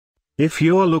If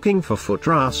you're looking for foot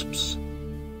rasps,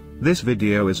 this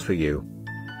video is for you.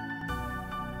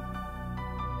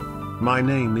 My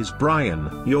name is Brian,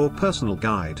 your personal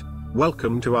guide.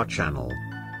 Welcome to our channel.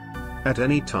 At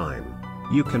any time,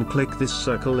 you can click this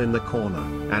circle in the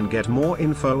corner and get more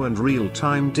info and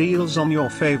real-time deals on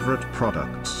your favorite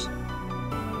products.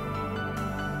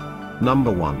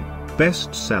 Number 1,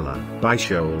 Bestseller by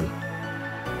Scholl.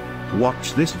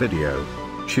 Watch this video.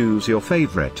 Choose your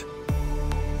favorite.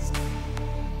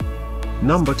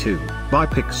 Number 2, by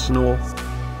Pixnor.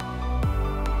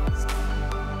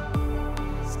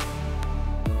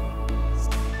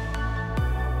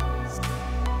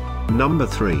 Number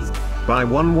 3, by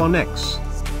 11X.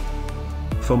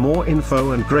 For more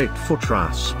info and great foot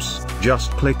rasps, just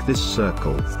click this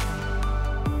circle.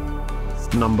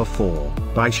 Number 4,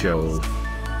 by Scholl.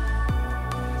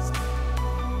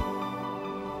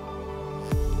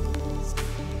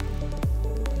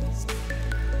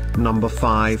 Number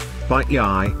 5, by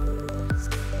IIOOII.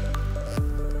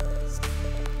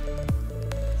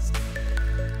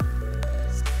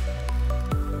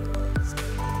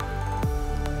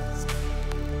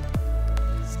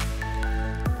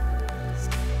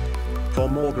 For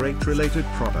more great related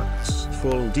products,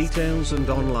 full details and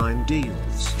online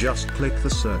deals, just click the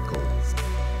circle.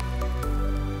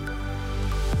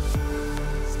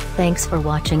 Thanks for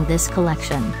watching this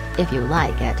collection. If you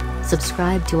like it,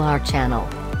 subscribe to our channel.